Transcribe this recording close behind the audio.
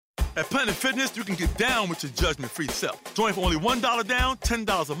At Planet Fitness, you can get down with your judgment-free self. Join for only $1 down,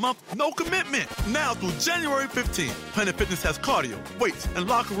 $10 a month, no commitment. Now through January 15th, Planet Fitness has cardio, weights, and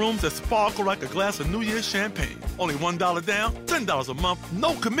locker rooms that sparkle like a glass of New Year's champagne. Only $1 down, $10 a month,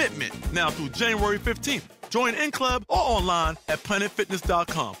 no commitment. Now through January 15th. Join in club or online at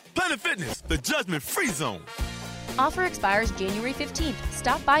planetfitness.com. Planet Fitness, the judgment-free zone. Offer expires January 15th.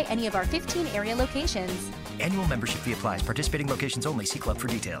 Stop by any of our 15 area locations. Annual membership fee applies. Participating locations only. See club for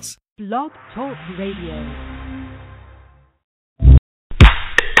details. Blog Talk Radio.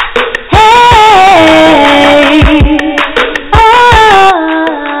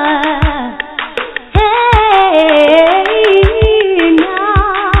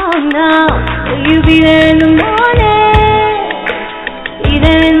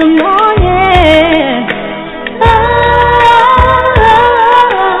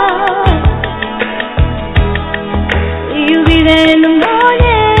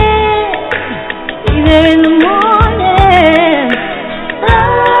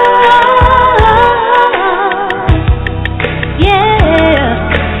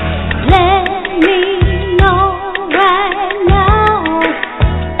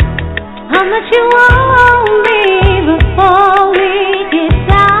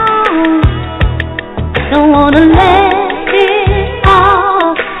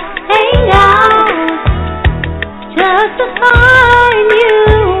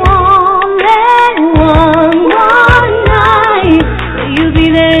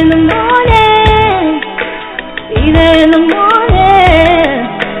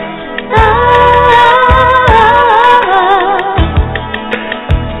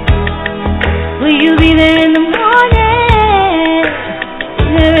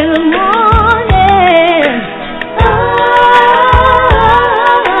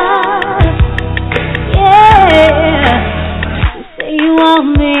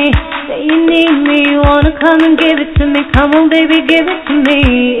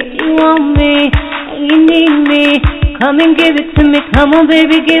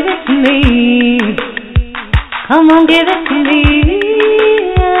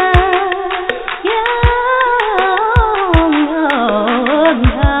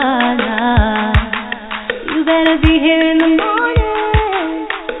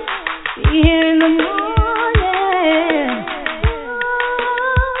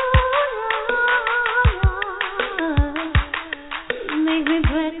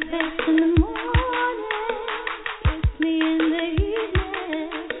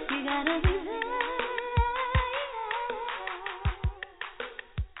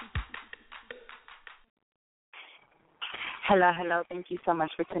 Hello. Thank you so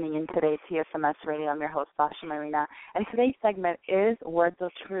much for tuning in today to SMS Radio. I'm your host, Sasha Marina, and today's segment is Words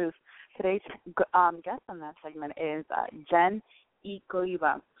of Truth. Today's guest on that segment is Jenn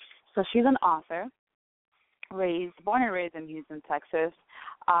Ekeoba. So she's an author, born and raised in Houston, Texas,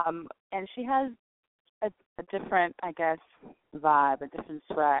 and she has a different, I guess, vibe, a different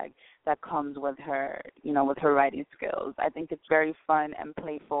swag that comes with her, with her writing skills. I think it's very fun and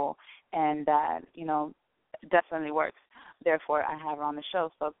playful, and that, definitely works. Therefore, I have her on the show.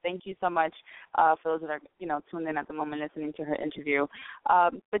 So thank you so much for those that are, tuned in at the moment listening to her interview.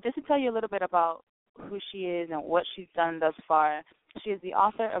 But just to tell you a little bit about who she is and what she's done thus far, she is the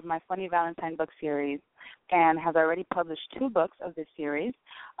author of My Funny Valentine book series and has already published 2 books of this series.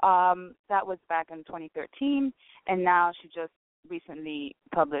 That was back in 2013, and now she just recently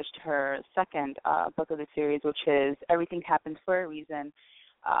published her second book of the series, which is Everything Happens for a Reason,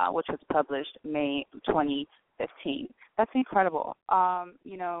 which was published May 2015. That's incredible.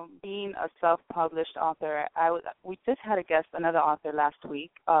 Being a self-published author, we just had a guest, another author last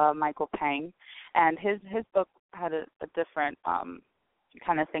week, Michael Pang, and his book had a different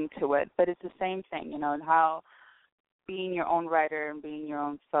kind of thing to it, but it's the same thing, and how being your own writer and being your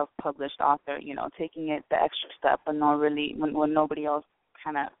own self-published author, taking it the extra step and not really, when nobody else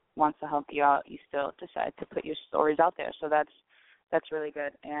kind of wants to help you out, you still decide to put your stories out there. So that's really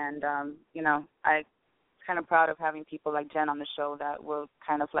good. And, I kind of proud of having people like Jenn on the show that will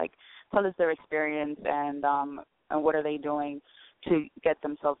kind of like tell us their experience and what are they doing to get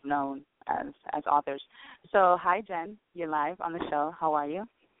themselves known as authors. So hi, Jenn, you're live on the show. How are you?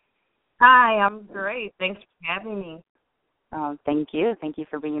 Hi, I'm great. Thanks for having me. Thank you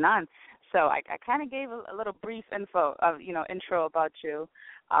for being on. So I kind of gave a little brief intro about you.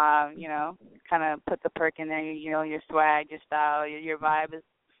 Kind of put the perk in there. Your swag, your style, your vibe is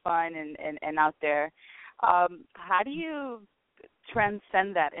fun and out there. How do you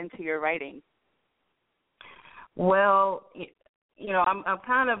transcend that into your writing? Well, I'm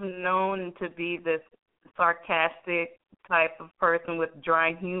kind of known to be this sarcastic type of person with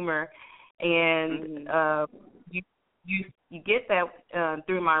dry humor, and you get that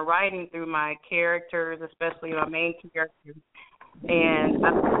through my writing, through my characters, especially my main characters. And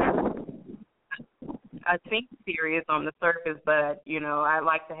I think serious on the surface, but I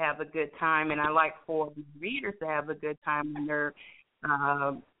like to have a good time, and I like for the readers to have a good time when they're,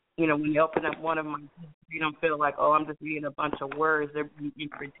 when you open up one of my books, you don't feel like, oh, I'm just reading a bunch of words. They're being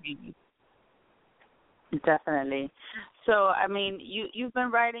entertaining. Definitely. So, I mean, you've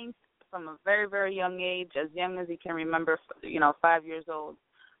been writing from a very, very young age, as young as you can remember, 5 years old.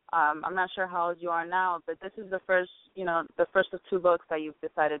 I'm not sure how old you are now, but this is the first of two books that you've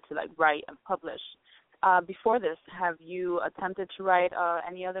decided to write and publish. Before this, have you attempted to write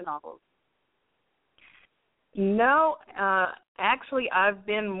any other novels? No, actually, I've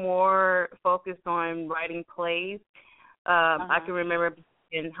been more focused on writing plays. I can remember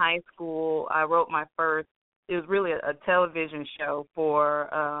in high school, I wrote my first. It was really a television show for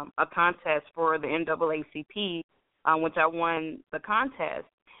a contest for the NAACP, which I won the contest.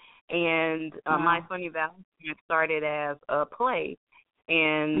 And My Funny Valentine started as a play,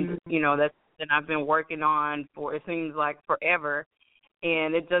 and that's that I've been working on for, it seems like, forever.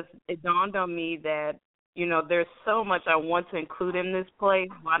 And it dawned on me that there's so much I want to include in this play.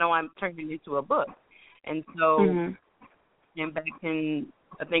 Why don't I turn it into a book? And so, and back in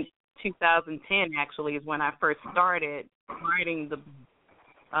I think 2010 actually is when I first started writing the book.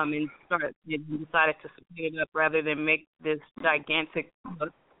 And decided to split it up rather than make this gigantic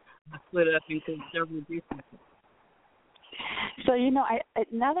book. I split it up into several different. So I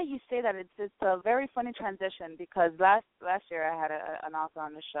now that you say that, it's a very funny transition, because last year I had an author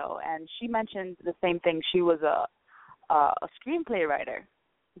on the show, and she mentioned the same thing. She was a screenplay writer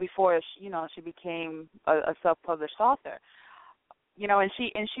before she became a self-published author. And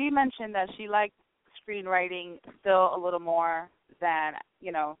she mentioned that she liked screenwriting still a little more than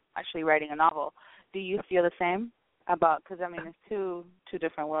actually writing a novel. Do you feel the same about? Because it's two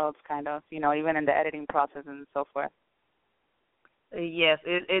different worlds, kind of. Even in the editing process and so forth. Yes,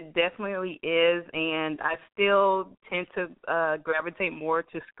 it definitely is, and I still tend to gravitate more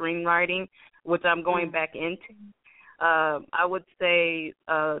to screenwriting, which I'm going back into. I would say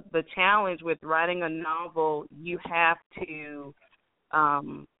the challenge with writing a novel, you have to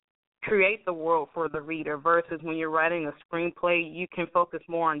create the world for the reader, versus when you're writing a screenplay, you can focus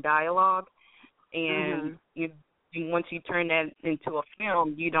more on dialogue, and and once you turn that into a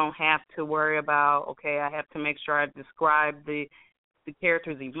film, you don't have to worry about, okay, I have to make sure I describe the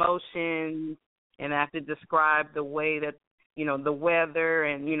character's emotions, and I have to describe the way that, the weather,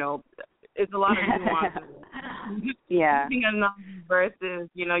 and, it's a lot of nuances. Yeah. Versus,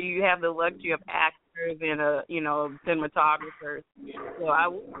 you have the luxury of actors and, cinematographers. So I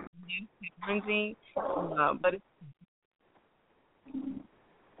would use challenging, but it's...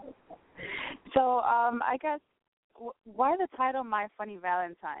 So I guess, why the title My Funny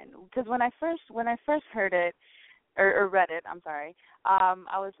Valentine? Because when I first heard it, or read it, I'm sorry, I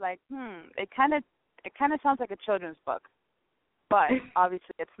was like, it kind of sounds like a children's book, but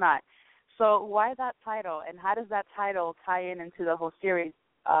obviously it's not. So why that title, and how does that title tie into the whole series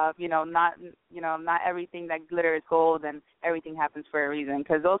of not everything that glitters is gold and everything happens for a reason?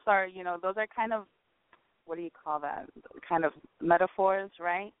 Because those are kind of, what do you call that? Kind of metaphors,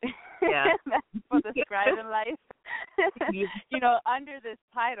 right? Yeah. For describing life. Under this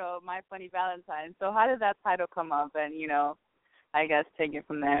title, My Funny Valentine. So how did that title come up? And, I guess take it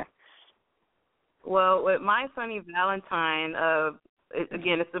from there. Well, with My Funny Valentine,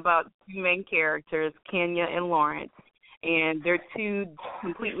 again, it's about two main characters, Kenya and Lawrence, and they're two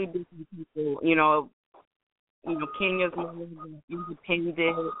completely different people. Kenya's more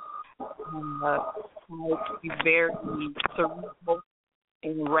independent. She's very cerebral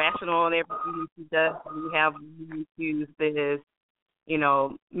and rational in everything she does. We have who's this,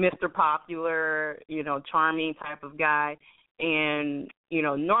 Mr. Popular, charming type of guy. And,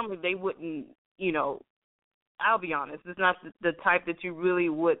 normally they wouldn't, I'll be honest, it's not the type that you really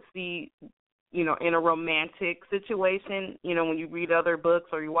would see, in a romantic situation, when you read other books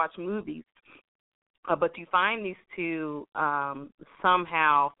or you watch movies. But you find these two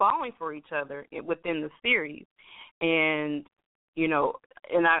somehow falling for each other within the series. And,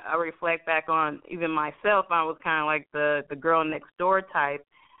 and I reflect back on even myself, I was kind of like the girl next door type.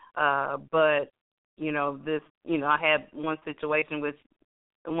 But, this, I had one situation which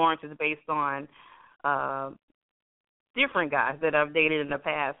Lawrence is based on different guys that I've dated in the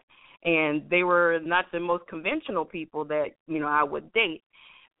past. And they were not the most conventional people that, I would date.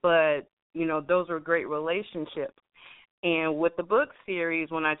 But, those were great relationships. And with the book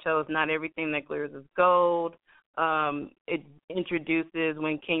series, when I chose Not Everything That Glitters is Gold, it introduces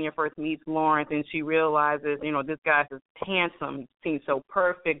when Kenya first meets Lawrence and she realizes, this guy is handsome, seems so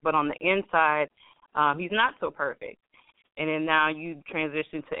perfect, but on the inside, he's not so perfect. And then now you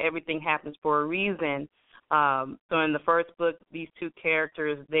transition to everything happens for a reason. So in the first book, these two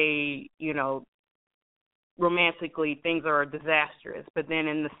characters, they, romantically, things are disastrous. But then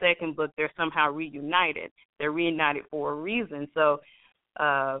in the second book, they're somehow reunited. They're reunited for a reason. So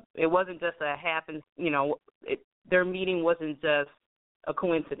it wasn't just their meeting wasn't just a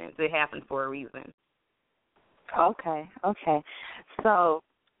coincidence. It happened for a reason. Okay. So,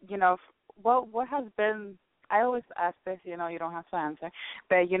 what has been, I always ask this, you don't have to answer,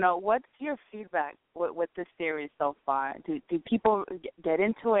 but, what's your feedback with this series so far? Do people get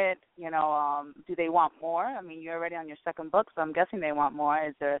into it? Do they want more? I mean, you're already on your second book, so I'm guessing they want more.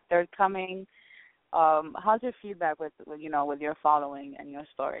 Is there a third coming? How's your feedback with your following and your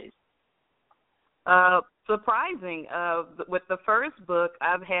stories? Surprising. With the first book,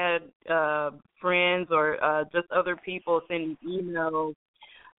 I've had friends or just other people send emails.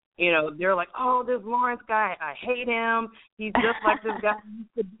 They're like, oh, this Lawrence guy, I hate him. He's just like this guy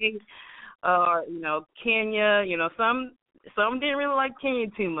used to be. Or, Kenya, some didn't really like Kenya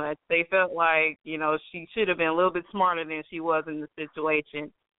too much. They felt like, she should have been a little bit smarter than she was in the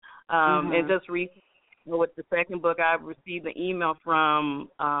situation. And just recently, with the second book, I received an email from,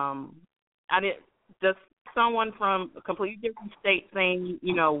 someone from a completely different state saying,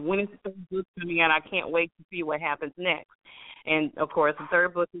 when is the third book coming out? I can't wait to see what happens next. And, of course, the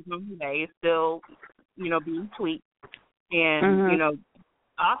third book is on the way. It's still, being tweaked. And,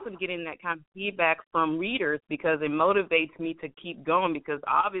 awesome getting that kind of feedback from readers because it motivates me to keep going because,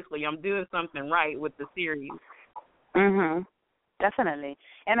 obviously, I'm doing something right with the series. Definitely.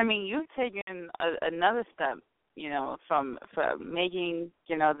 And, I mean, you've taken another step, from making,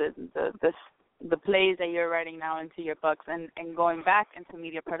 the plays that you're writing now into your books and going back into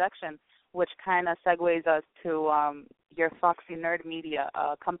media production, which kind of segues us to your FXY NRD Media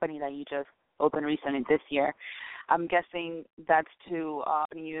company that you just opened recently this year. I'm guessing that's to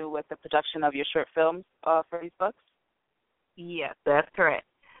you with the production of your short films for these books? Yes, that's correct.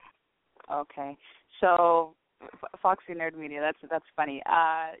 Okay. So FXY NRD Media, that's funny.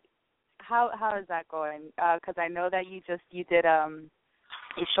 How is that going? Because I know that you did a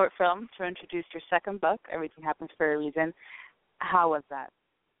short film to introduce your second book, Everything Happens for a Reason. How was that?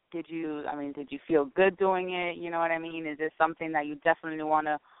 Did you feel good doing it? You know what I mean? Is this something that you definitely want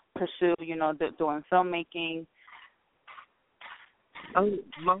to pursue, doing filmmaking? Oh,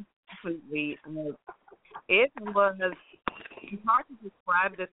 most definitely. It's hard to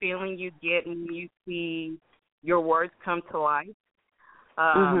describe the feeling you get when you see your words come to life.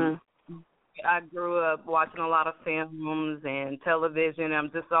 I grew up watching a lot of films and television.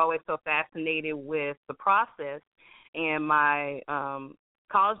 I'm just always so fascinated with the process. And my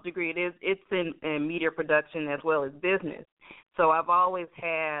college degree, it's in media production as well as business. So I've always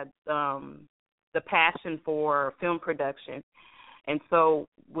had the passion for film production. And so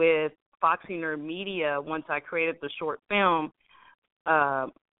with FXY NRD Media, once I created the short film, I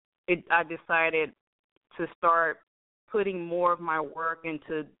decided to start putting more of my work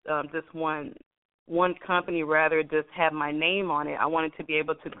into this one company rather just have my name on it. I wanted to be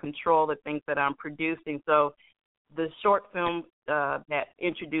able to control the things that I'm producing. So the short film that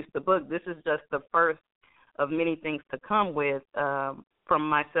introduced the book, this is just the first of many things to come with from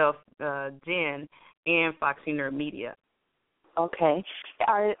myself, Jenn, and FXY NRD Media. Okay.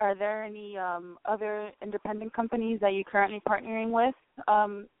 Are there any other independent companies that you're currently partnering with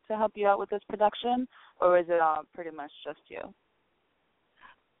to help you out with this production, or is it pretty much just you?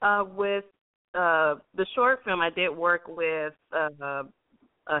 With the short film, I did work with a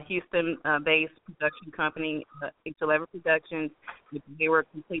Houston-based production company, H11 Productions. They were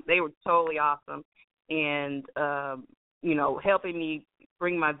totally awesome, and helping me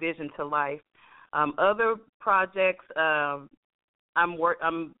bring my vision to life. Other projects,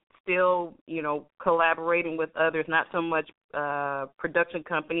 I'm still, collaborating with others, not so much production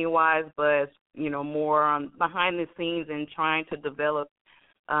company-wise, but, more on behind the scenes and trying to develop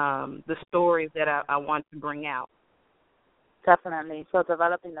the stories that I want to bring out. Definitely. So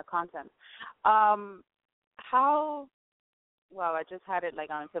developing the content. I just had it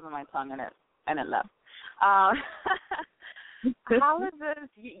on the tip of my tongue and it left. How is this?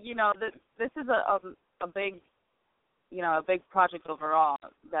 This is a big, a big project overall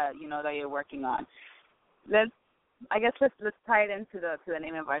that that you're working on. Let's tie it into the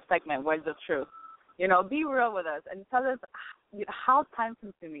name of our segment, Words of Truth. Be real with us and tell us how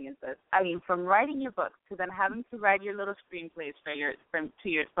time-consuming is this? I mean, from writing your books to then having to write your little screenplays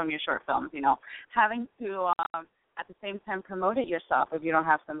from your short films. Having to at the same time promote it yourself if you don't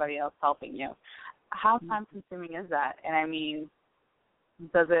have somebody else helping you. How time-consuming is that? And I mean,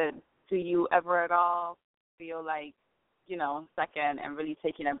 do you ever at all feel like, second and really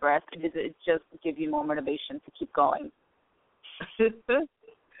taking a breath? Or does it just give you more motivation to keep going?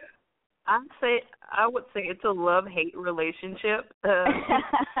 I would say it's a love-hate relationship. And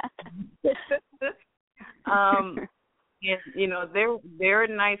there are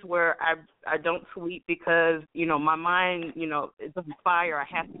nights where I don't sleep because my mind is on fire. I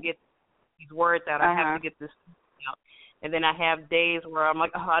have to get these words out. I have to get this out. And then I have days where I'm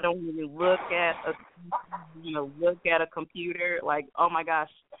like, I don't even look at a computer. Like, oh my gosh,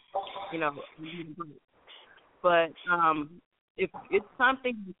 But if it's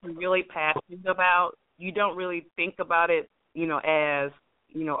something you're really passionate about, you don't really think about it, as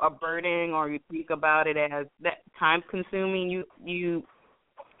a burden, or you think about it as that time consuming. You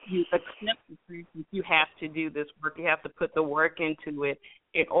accept the fact that you have to do this work. You have to put the work into it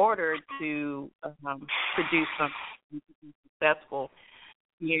in order to produce something successful.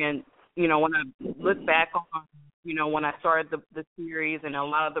 And when I look back on when I started the series and a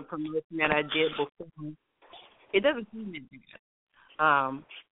lot of the promotion that I did before, it doesn't seem that bad. I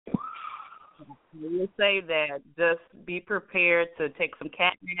will say that just be prepared to take some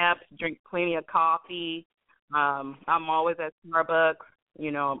cat naps, drink plenty of coffee. I'm always at Starbucks.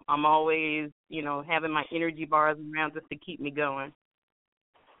 I'm always, having my energy bars around just to keep me going.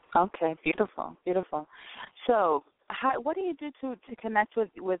 Okay, beautiful, beautiful. So what do you do to connect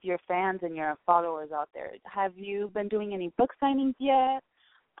with your fans and your followers out there? Have you been doing any book signings yet?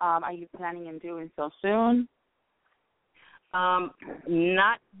 Are you planning on doing so soon?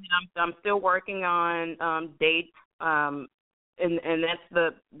 Not. I'm still working on dates, and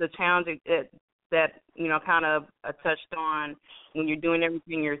that's the challenge that kind of touched on when you're doing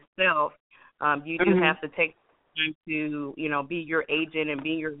everything yourself. You do have to take time to be your agent and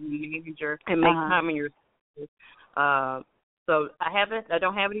be your manager and make time in your. So I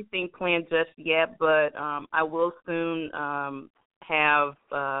don't have anything planned just yet, but I will soon have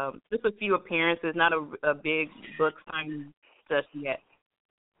just a few appearances, not a big book signing just yet.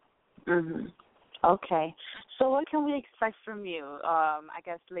 Okay. So what can we expect from you, I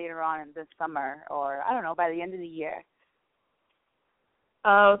guess, later on in this summer, or, I don't know, by the end of the year?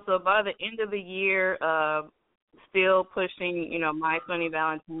 So by the end of the year, still pushing, My Funny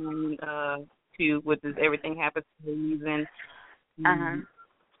Valentine 2, which is Everything Happens for a Reason.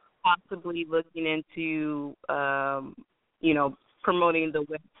 Possibly looking into, promoting the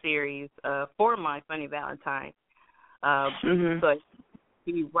web series for My Funny Valentine. So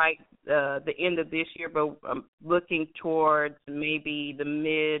be right the end of this year, but I'm looking towards maybe the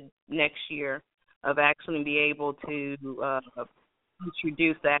mid next year of actually be able to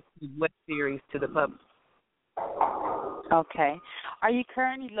introduce that web series to the public. Okay. Are you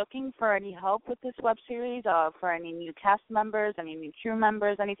currently looking for any help with this web series, for any new cast members, any new crew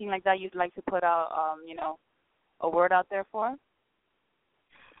members, anything like that you'd like to put out, a word out there for?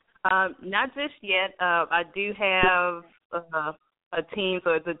 Not just yet. I do have a team,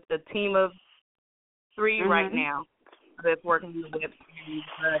 so it's a team of 3 right now that's working on the web series.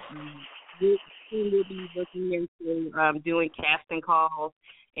 But we'll be looking into doing casting calls,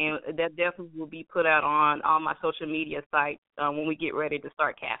 and that definitely will be put out on all my social media sites when we get ready to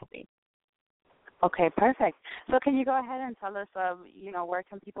start casting. Okay, perfect. So can you go ahead and tell us, where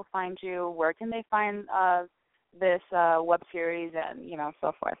can people find you? Where can they find this web series and,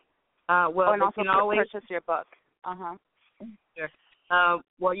 so forth? And also purchase your book. Sure.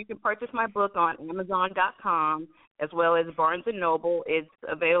 Well, you can purchase my book on Amazon.com as well as Barnes & Noble. It's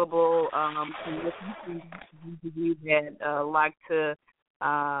available to you that like to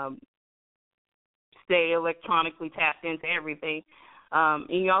stay electronically tapped into everything. And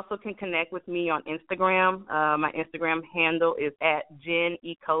you also can connect with me on Instagram. My Instagram handle is @Jenn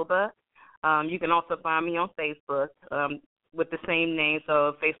Ekeoba. You can also find me on Facebook with the same name,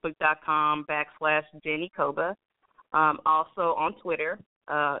 so facebook.com/Jenn Ekeoba. Also on Twitter,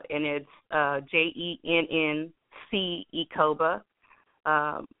 and it's JENNC Ekeoba.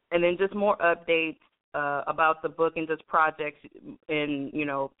 And then just more updates about the book and just projects and,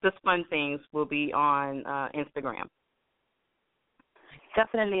 just fun things will be on Instagram.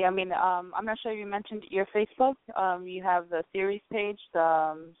 Definitely. I mean, I'm not sure if you mentioned your Facebook. You have the series page,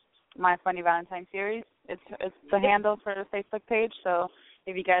 the My Funny Valentine series. It's the handle for the Facebook page, so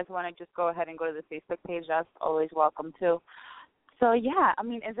if you guys want to just go ahead and go to the Facebook page, that's always welcome too. So, yeah, I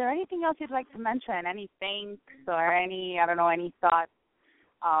mean, is there anything else you'd like to mention? Any thanks or any thoughts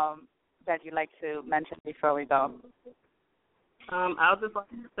that you'd like to mention before we go? I'll just like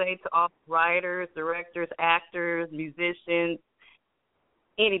to say to all writers, directors, actors, musicians,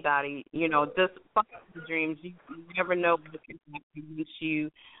 anybody, just follow your dreams. You never know what can happen once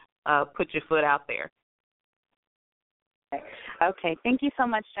you put your foot out there. Okay. Thank you so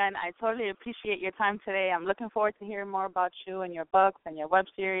much, Jenn. I totally appreciate your time today. I'm looking forward to hearing more about you and your books and your web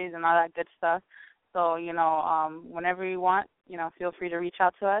series and all that good stuff. So, whenever you want, feel free to reach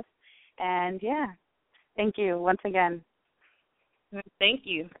out to us. And, yeah, thank you once again. Thank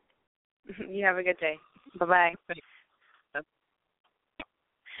you. You have a good day. Bye-bye. So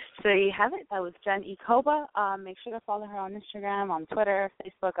there you have it. That was Jenn Ekeoba. Make sure to follow her on Instagram, on Twitter,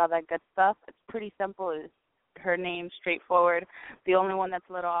 Facebook, all that good stuff. It's pretty simple. It's her name, straightforward. The only one that's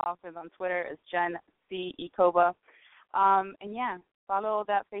a little off is on Twitter is Jenn C. Ekeoba. And, yeah, follow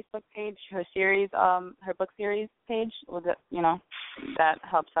that Facebook page, her series, her book series page. With it, that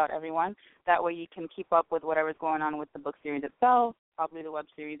helps out everyone. That way you can keep up with whatever's going on with the book series itself, probably the web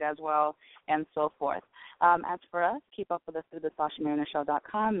series as well, and so forth. As for us, keep up with us through the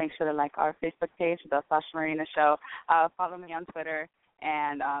SashaMarinaShow.com. Make sure to like our Facebook page, The Sasha Marina Show. Follow me on Twitter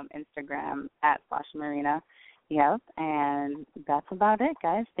and Instagram at Sasha Marina. Yep, and that's about it,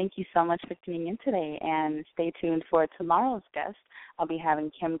 guys. Thank you so much for tuning in today, and stay tuned for tomorrow's guest. I'll be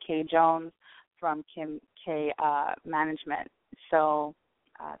having Kim K. Jones from Kim K. Management. So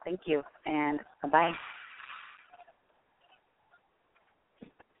thank you, and bye-bye.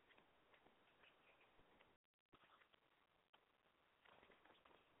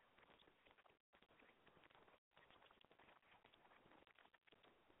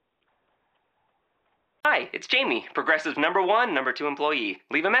 Hi, it's Jamie, Progressive #1, #2 employee.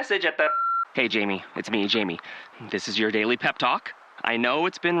 Leave a message at the... Hey, Jamie, it's me, Jamie. This is your daily pep talk. I know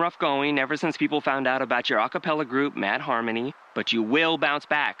it's been rough going ever since people found out about your a cappella group, Mad Harmony, but you will bounce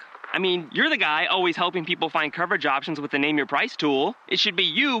back. I mean, you're the guy always helping people find coverage options with the Name Your Price tool. It should be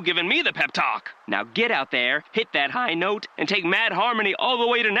you giving me the pep talk. Now get out there, hit that high note, and take Mad Harmony all the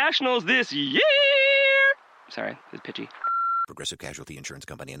way to nationals this year! Sorry, it's pitchy. Progressive Casualty Insurance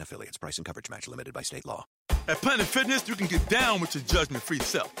Company and Affiliates. Price and coverage match limited by state law. At Planet Fitness, you can get down with your judgment-free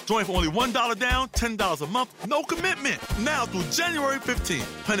self. Join for only $1 down, $10 a month, no commitment. Now through January 15th,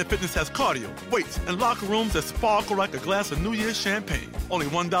 Planet Fitness has cardio, weights, and locker rooms that sparkle like a glass of New Year's champagne. Only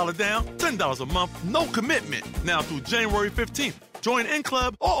 $1 down, $10 a month, no commitment. Now through January 15th. Join in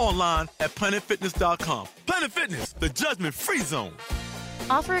club or online at planetfitness.com. Planet Fitness, the judgment-free zone.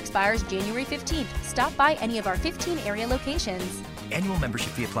 Offer expires January 15th. Stop by any of our 15 area locations. Annual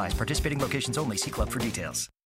membership fee applies. Participating locations only. See club for details.